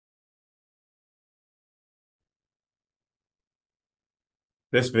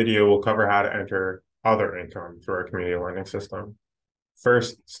This video will cover how to enter other income through our community lending system.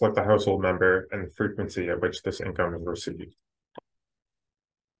 First, select the household member and the frequency at which this income is received.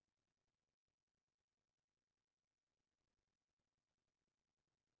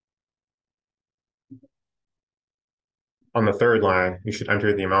 On the third line, you should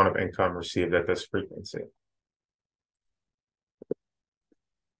enter the amount of income received at this frequency.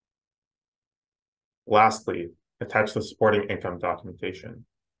 Lastly, attach the supporting income documentation,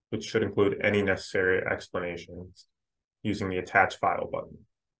 which should include any necessary explanations using the Attach File button.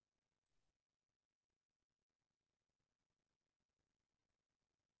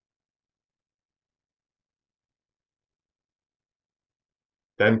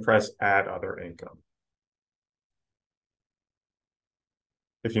 Then press Add Other Income.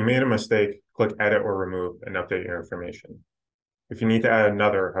 If you made a mistake, click Edit or Remove and update your information. If you need to add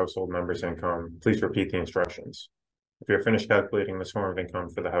another household member's income, please repeat the instructions. If you're finished calculating the sum of income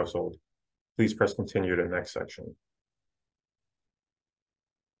for the household, please press Continue to the next section.